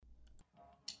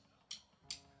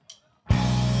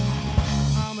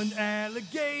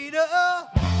alligator.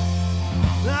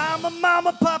 I'm a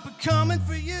mama papa coming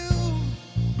for you.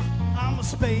 I'm a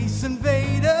space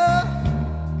invader.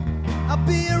 I'll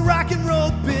be a rock and roll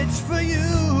bitch for you.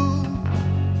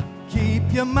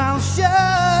 Keep your mouth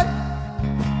shut.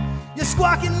 You're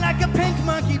squawking like a pink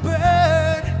monkey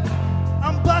bird.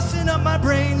 I'm busting up my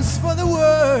brains for the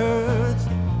words.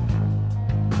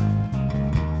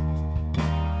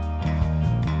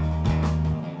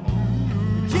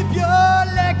 Keep your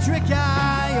electric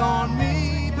eye on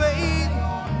me, babe.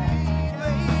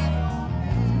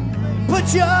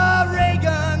 Put your ray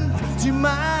gun to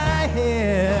my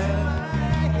head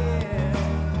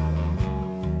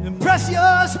and press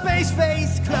your space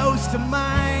face close to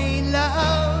mine,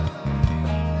 love.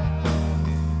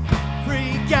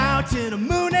 Freak out in a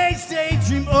moon age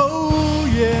daydream, oh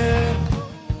yeah.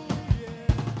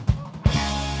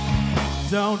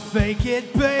 Don't fake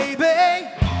it, baby.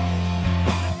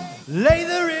 Lay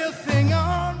the real thing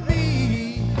on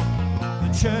me.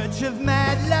 The Church of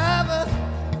Mad Lava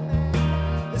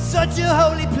is such a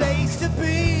holy place to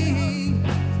be.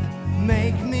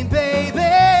 Make me, baby.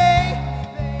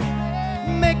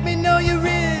 Make me know you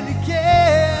really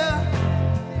care.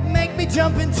 Make me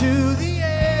jump into the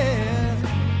air.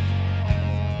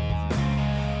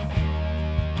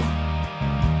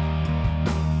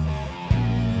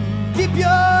 Keep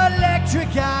your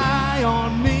electric eye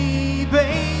on me,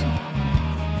 babe.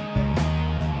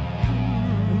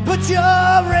 Put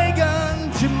your ray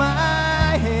gun to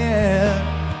my head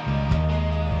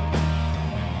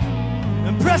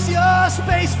and press your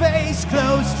space face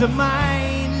close to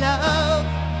mine, love.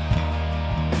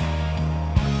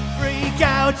 Freak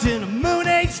out in a moon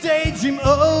age daydream,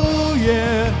 oh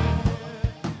yeah.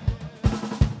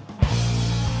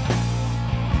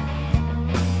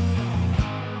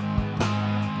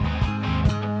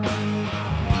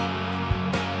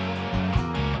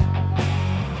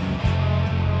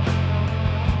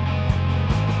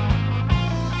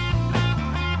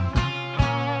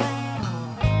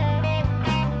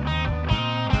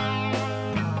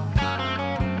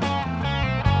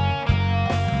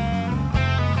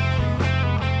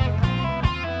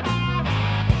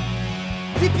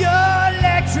 Keep your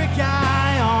electric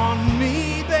eye on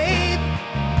me, babe.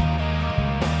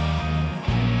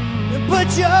 And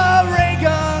put your ray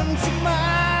gun to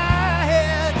my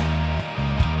head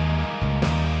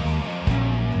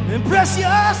and press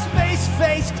your space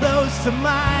face close to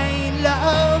mine,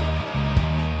 love.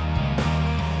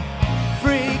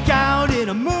 Freak out in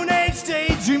a moon age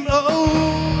daydream,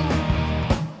 oh.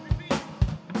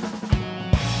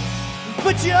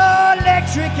 Put your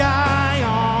electric eye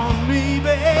on me,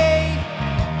 babe.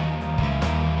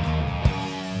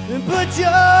 And put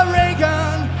your ray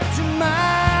gun to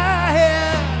my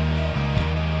head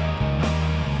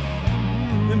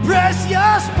and press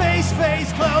your space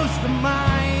face close to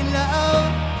mine,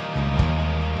 love.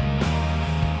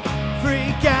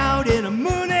 Freak out in a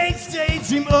moon age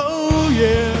daydream, oh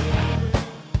yeah.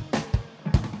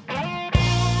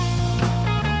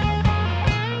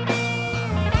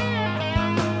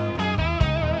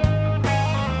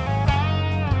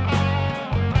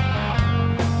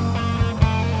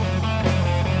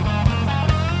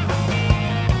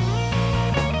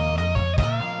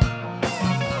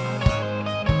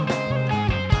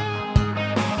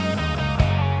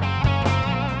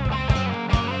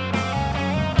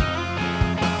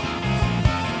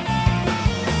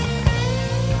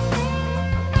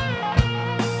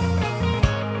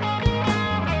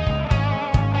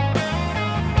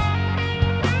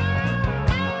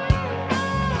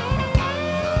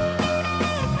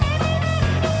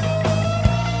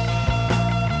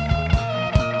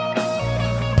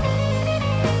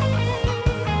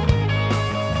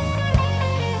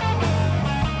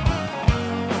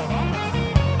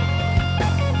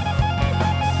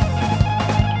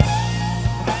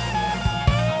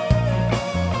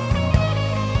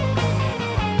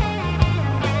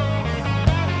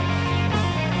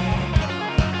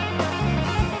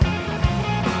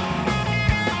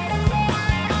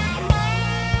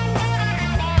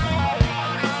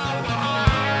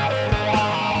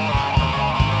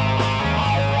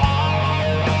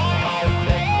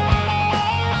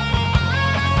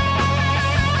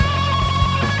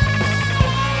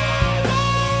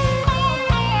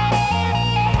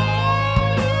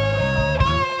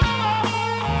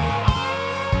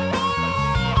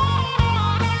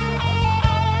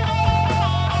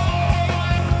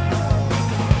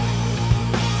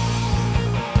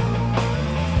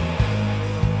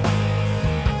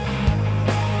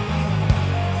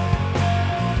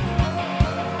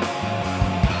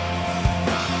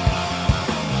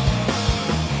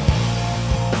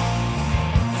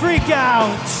 freak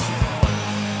out,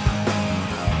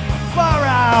 far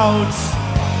out,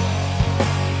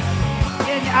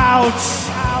 in, out,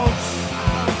 out.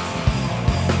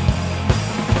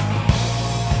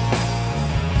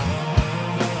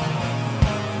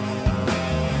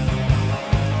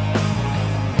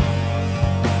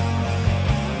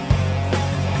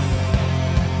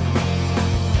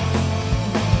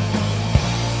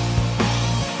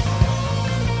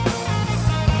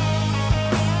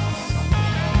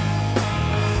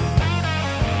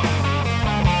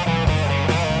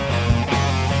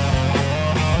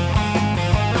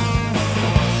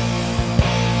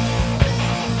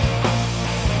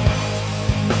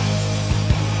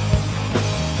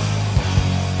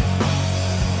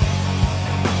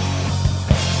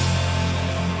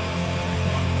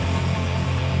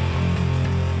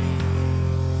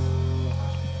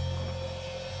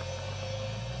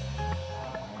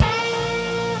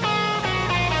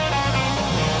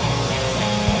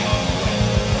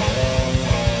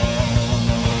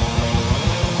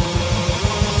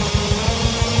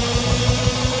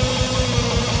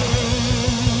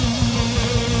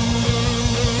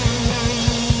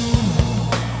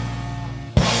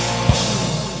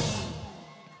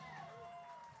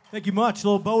 Thank you much. A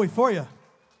little Bowie for you.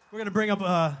 We're going to bring up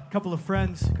a couple of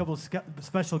friends, a couple of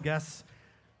special guests.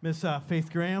 Miss Faith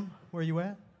Graham, where are you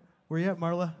at? Where are you at,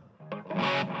 Marla?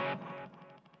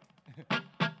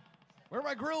 Where are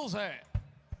my grills at?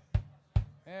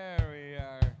 There we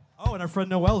are. Oh, and our friend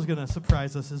Noel's going to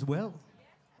surprise us as well.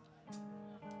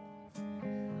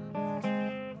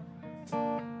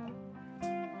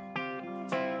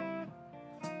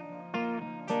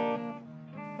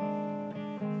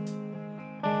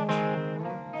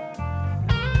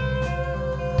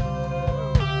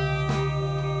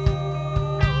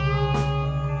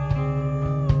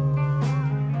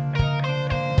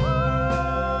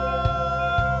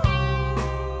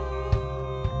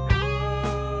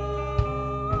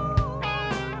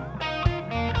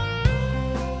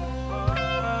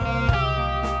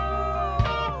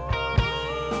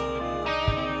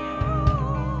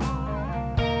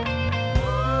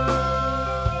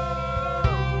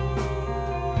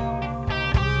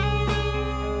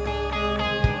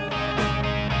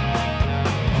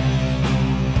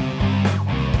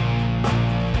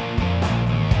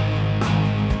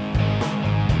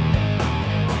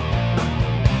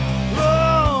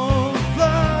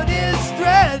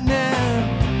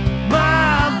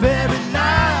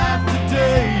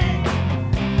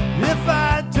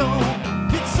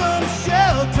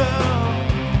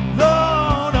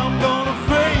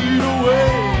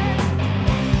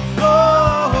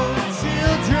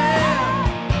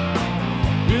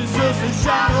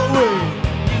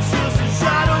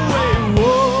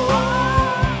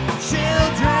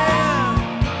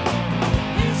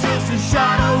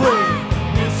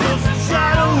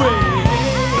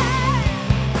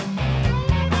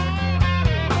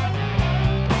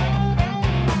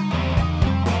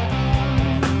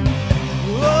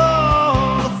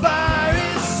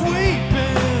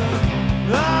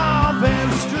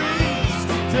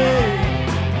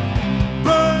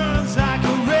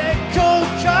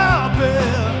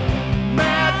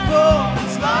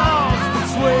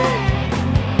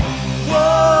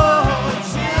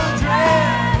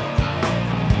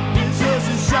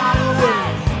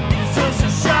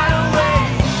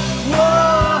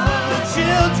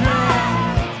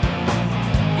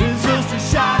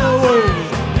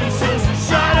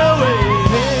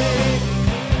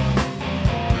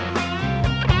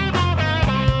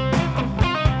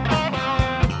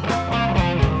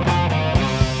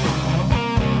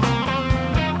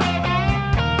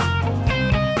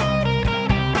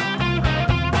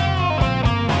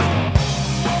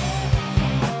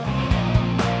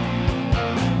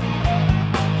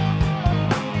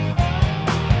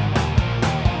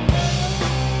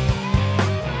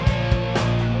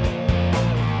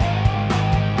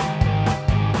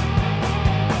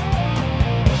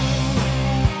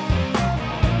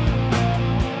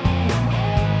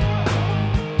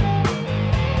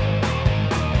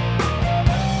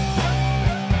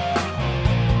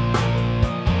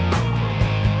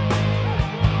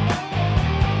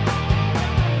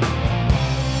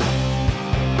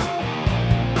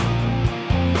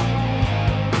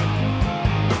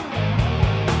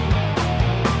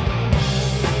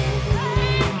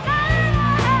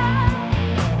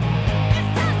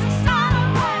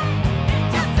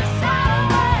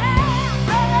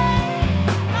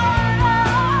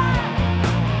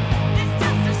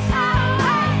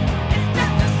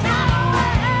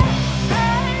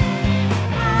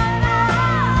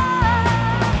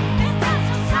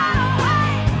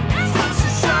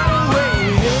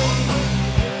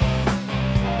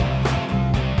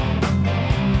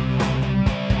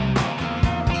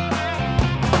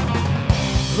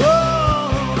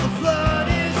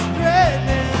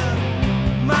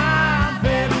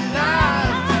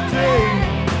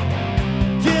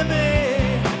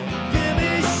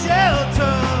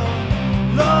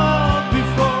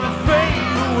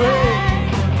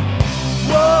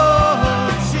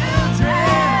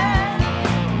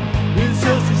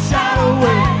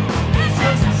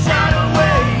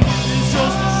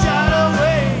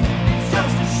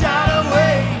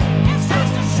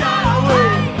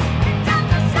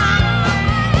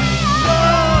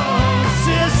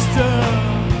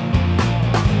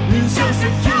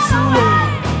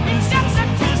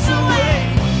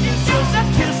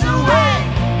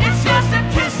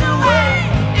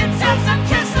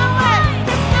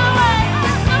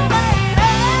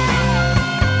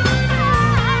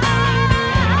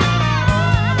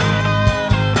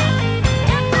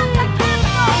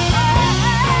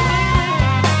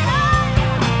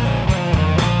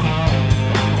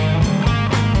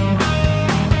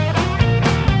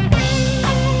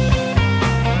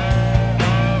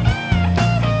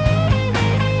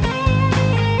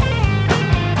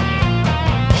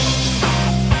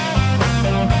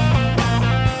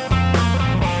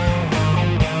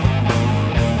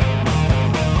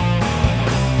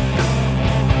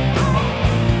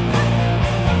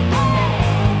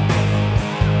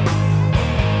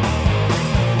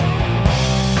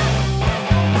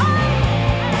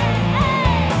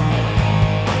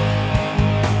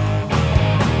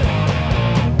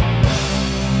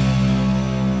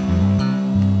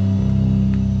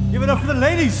 for the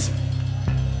ladies.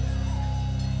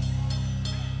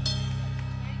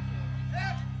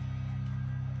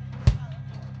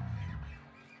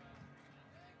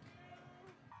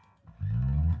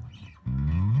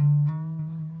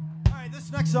 All right,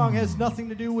 this next song has nothing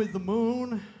to do with the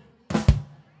moon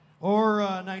or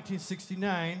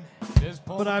 1969. It is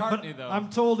Paul McCartney, though. I'm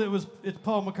told it's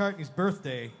Paul McCartney's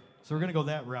birthday, so we're gonna go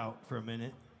that route for a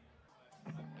minute.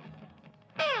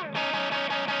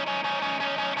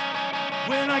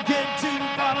 When I get to the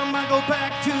bottom, I go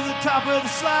back to the top of the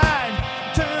slide.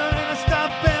 Turn and I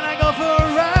stop and I go for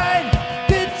a ride.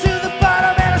 Get to the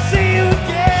bottom and I see you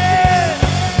again.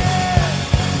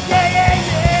 Yeah, yeah,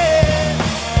 yeah.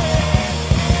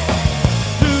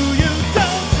 Do you,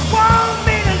 don't you want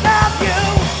me to love you?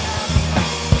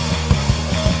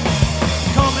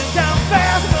 Coming down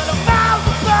fast but I'm miles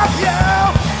above you.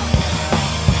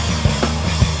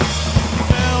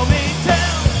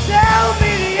 Tell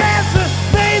me the answer.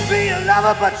 Maybe a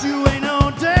lover, but you ain't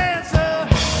no dancer.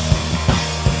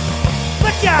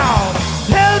 Look out,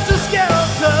 helter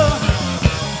skelter,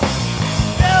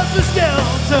 helter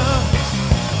skelter,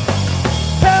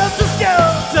 helter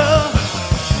skelter.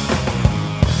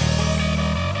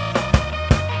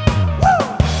 Woo!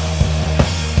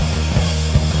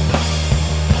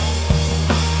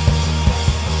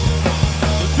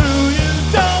 Do you,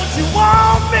 don't you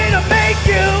want me to make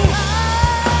you?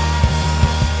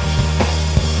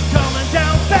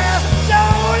 Down fast,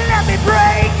 don't let me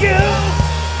break you.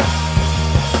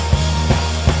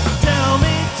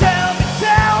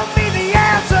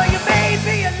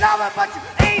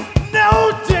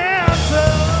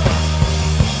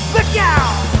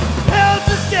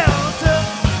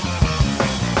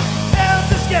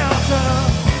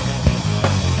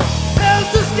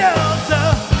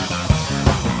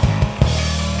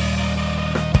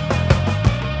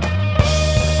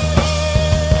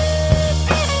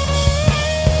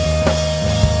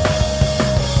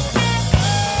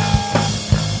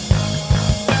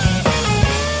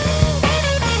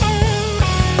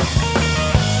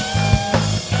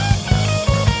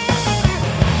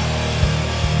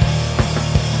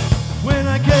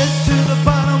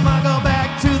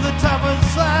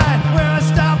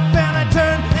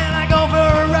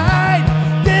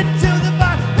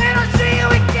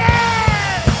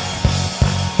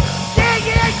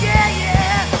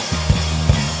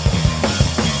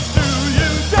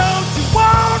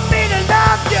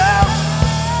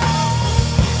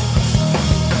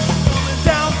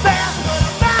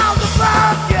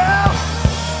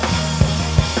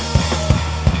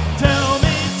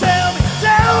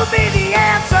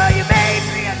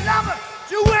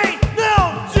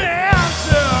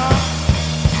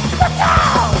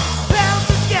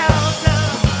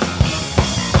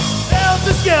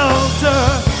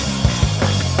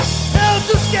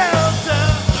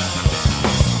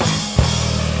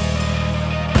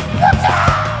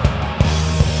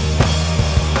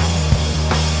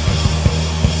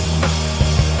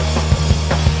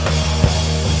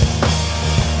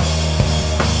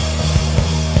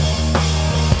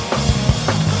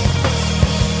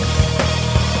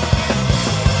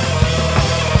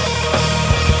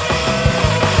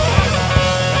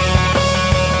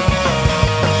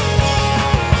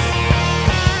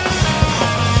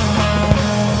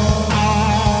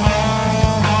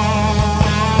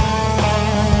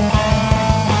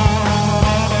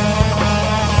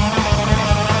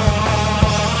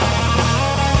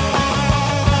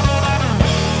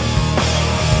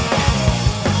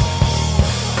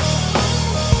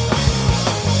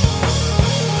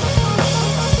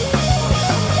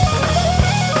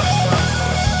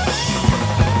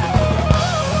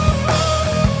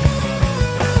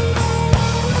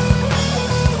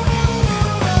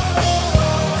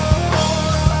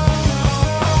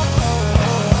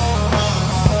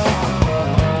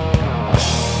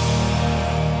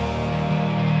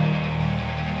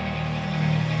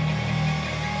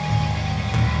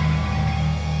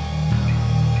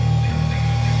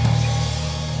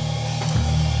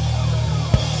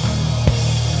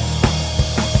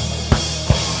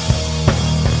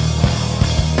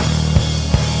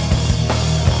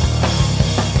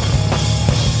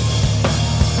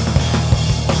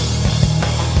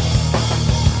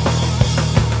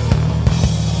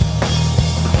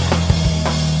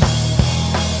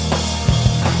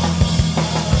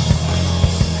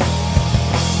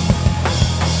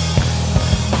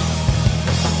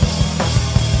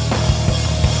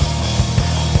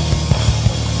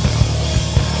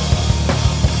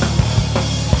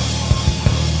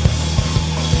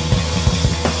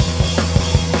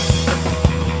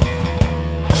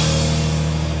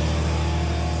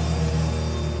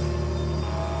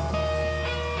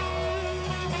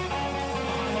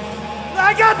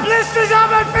 blisters on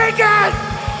my fingers!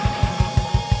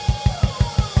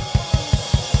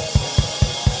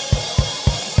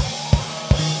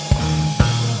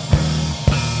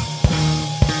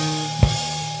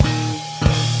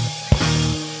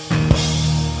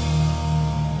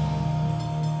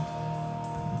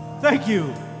 Thank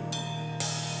you.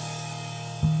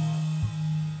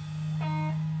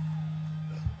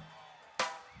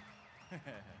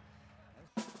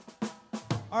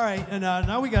 All right, and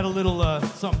now we got a little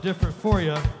something different for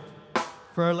you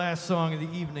for our last song of the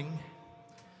evening.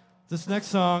 This next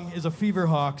song is a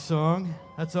Feverhawk song.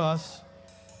 That's us.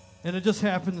 And it just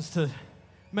happens to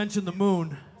mention the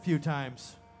moon a few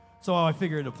times. So I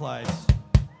figure it applies.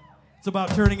 It's about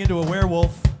turning into a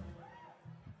werewolf,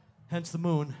 hence the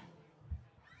moon.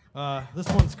 This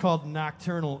one's called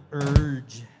Nocturnal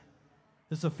Urge.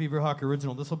 This is a Feverhawk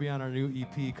original. This will be on our new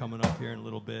EP coming up here in a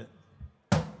little bit.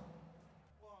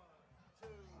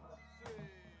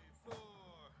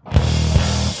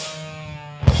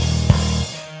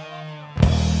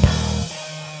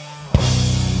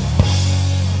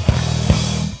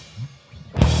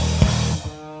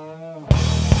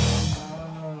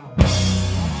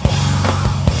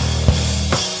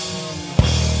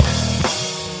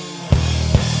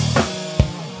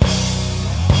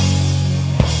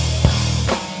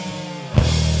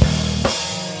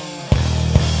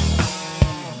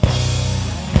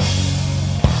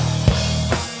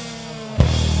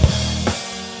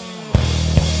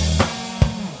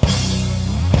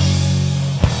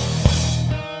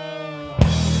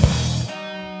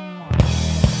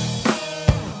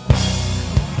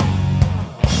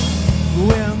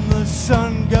 When the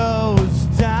sun goes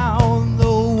down, the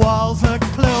walls are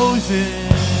closing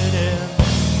in.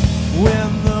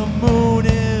 When the moon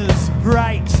is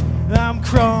bright, I'm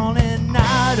crawling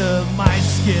out of my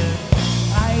skin.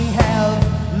 I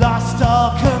have lost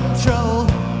all control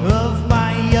of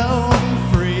my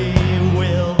own free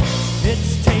will.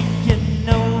 It's taken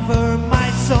over my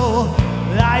soul.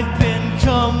 I've been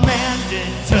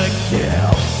commanded to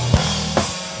kill.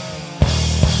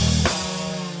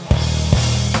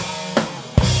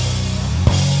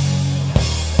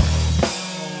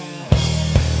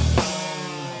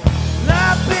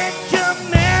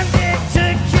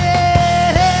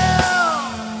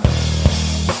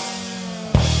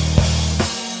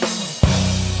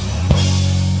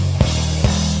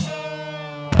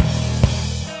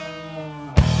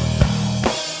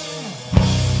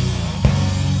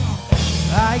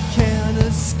 I can't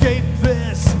escape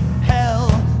this hell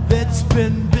that's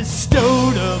been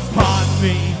bestowed upon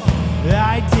me.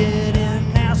 I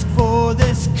didn't ask for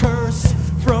this curse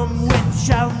from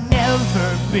which I'll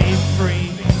never be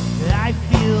free. I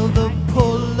feel the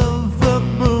pull of the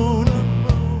moon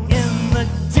in the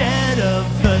dead of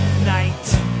the night.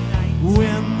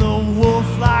 When the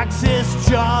wolf locks his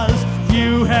jaws,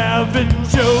 you have been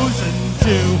chosen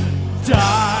to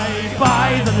die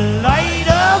by the light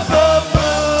of the moon.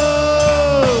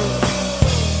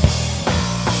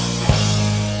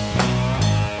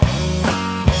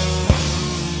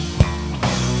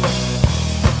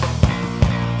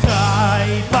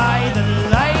 Die by the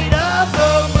light of the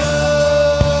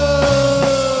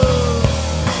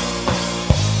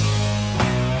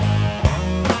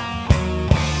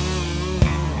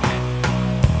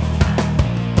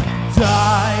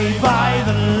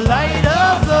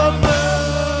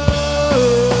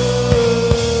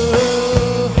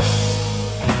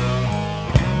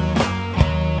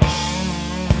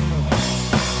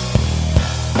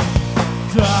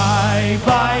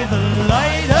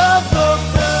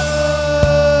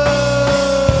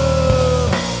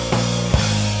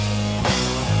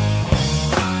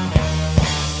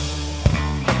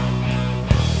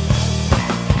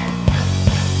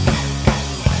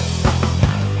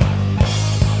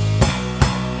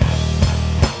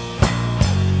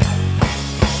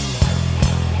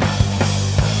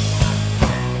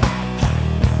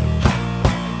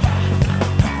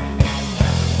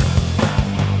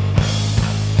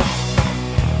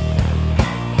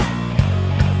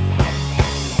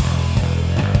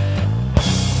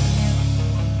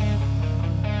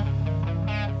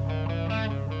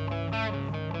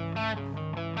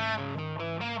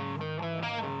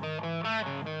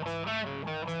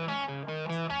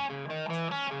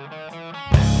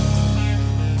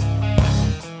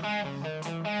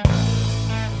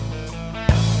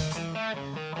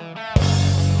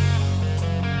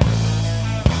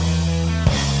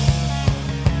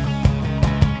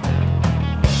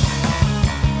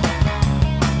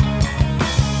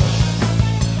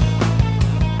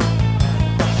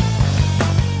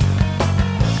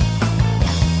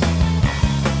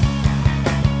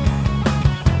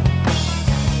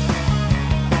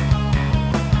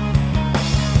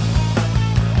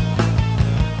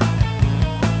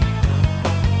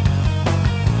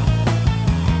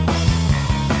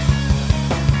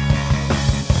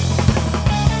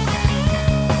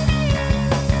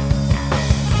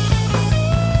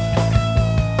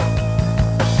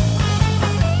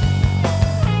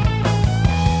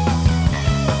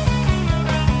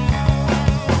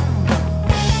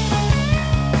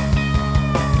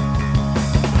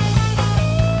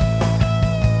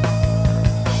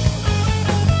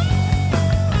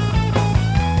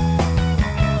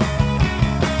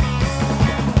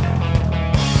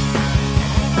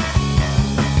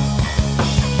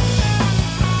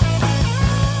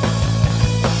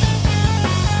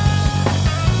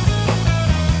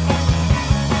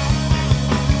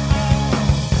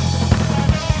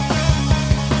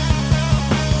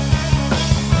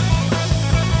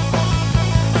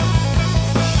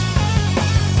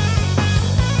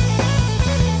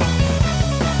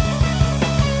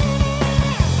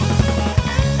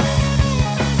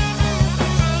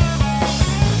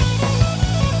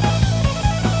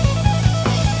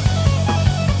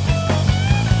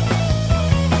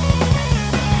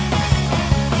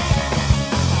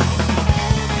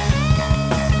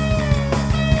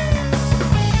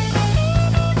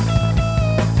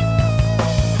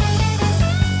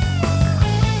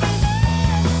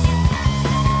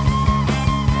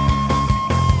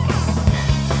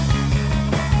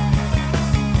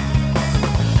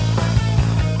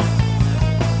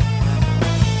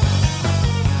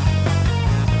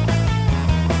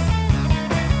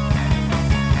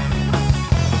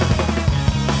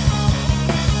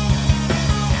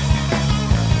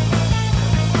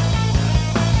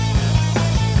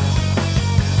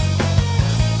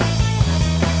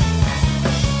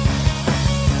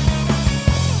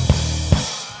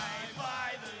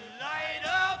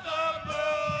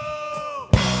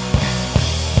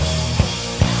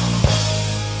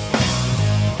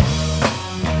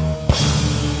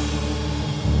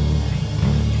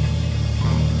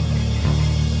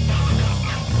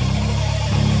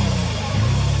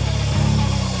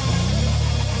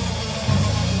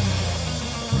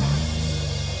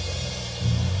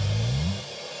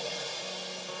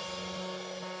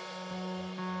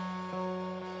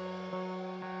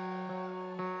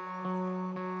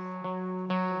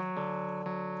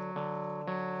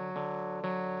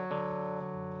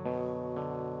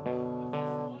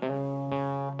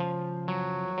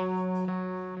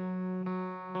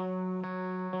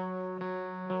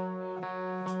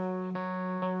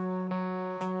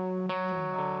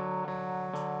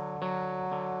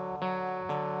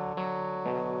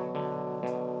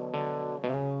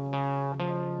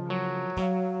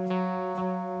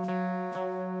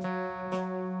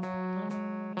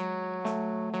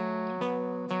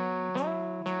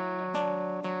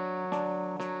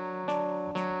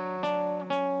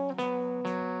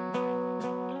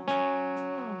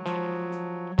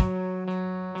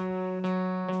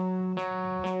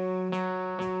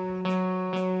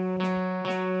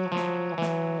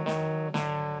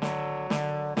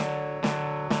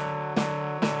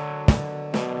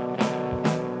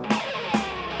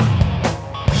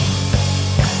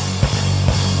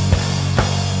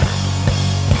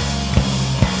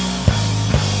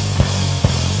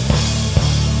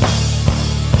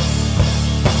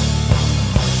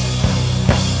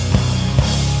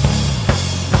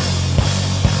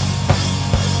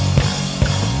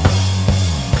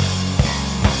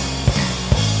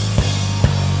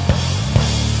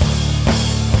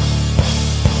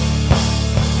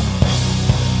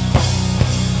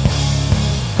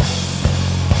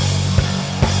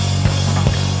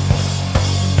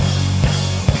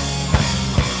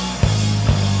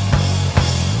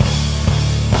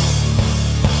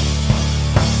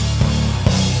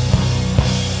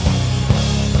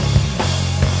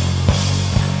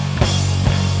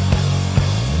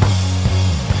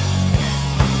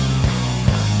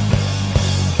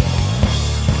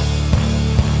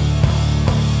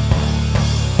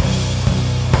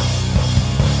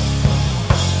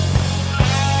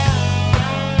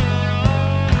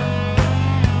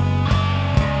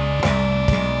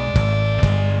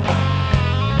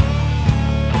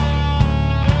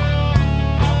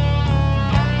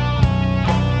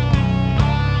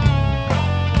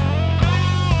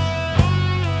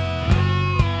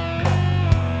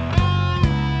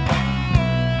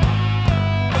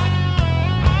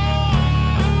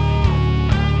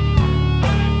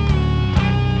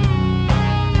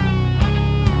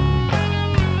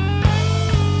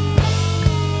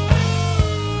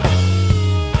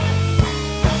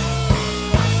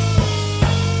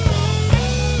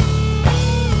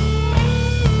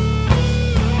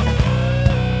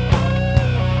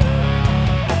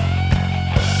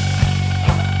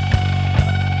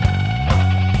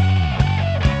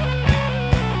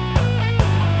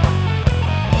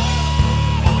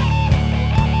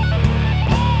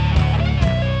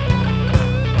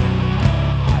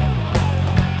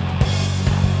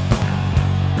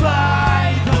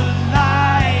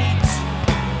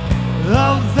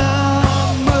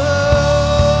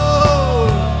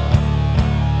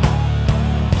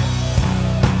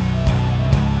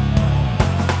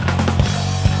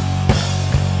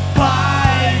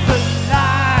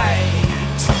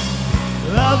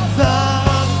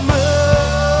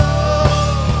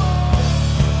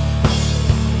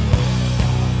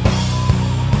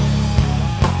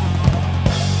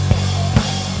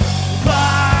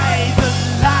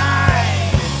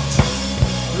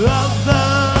of the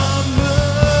moon.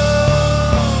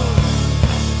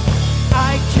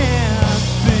 I can't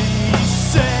be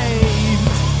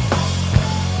saved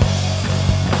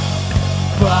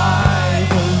by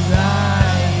the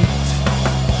light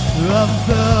of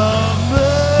the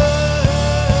moon.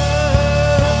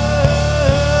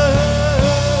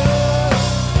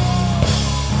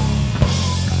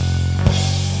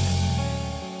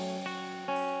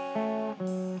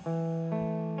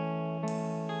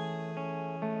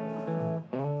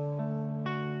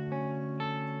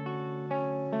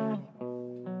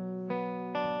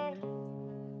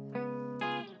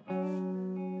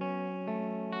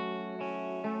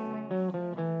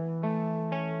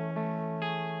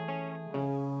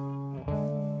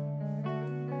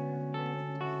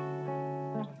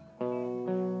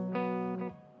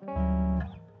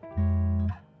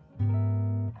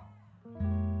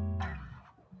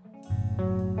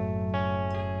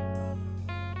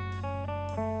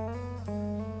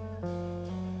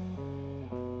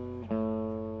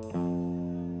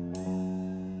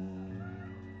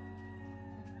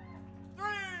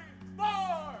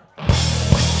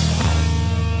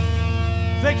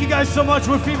 Thank you guys so much.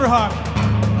 We're Feverhawk.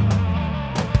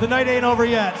 The night ain't over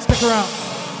yet. Stick around.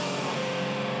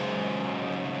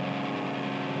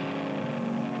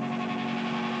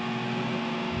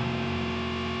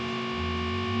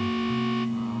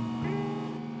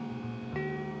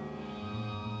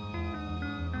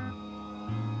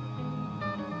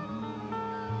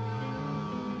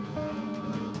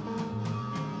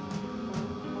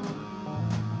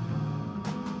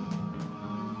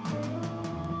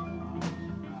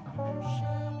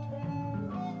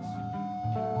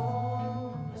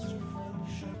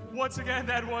 Once again,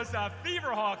 that was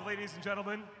Feverhawk, ladies and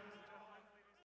gentlemen.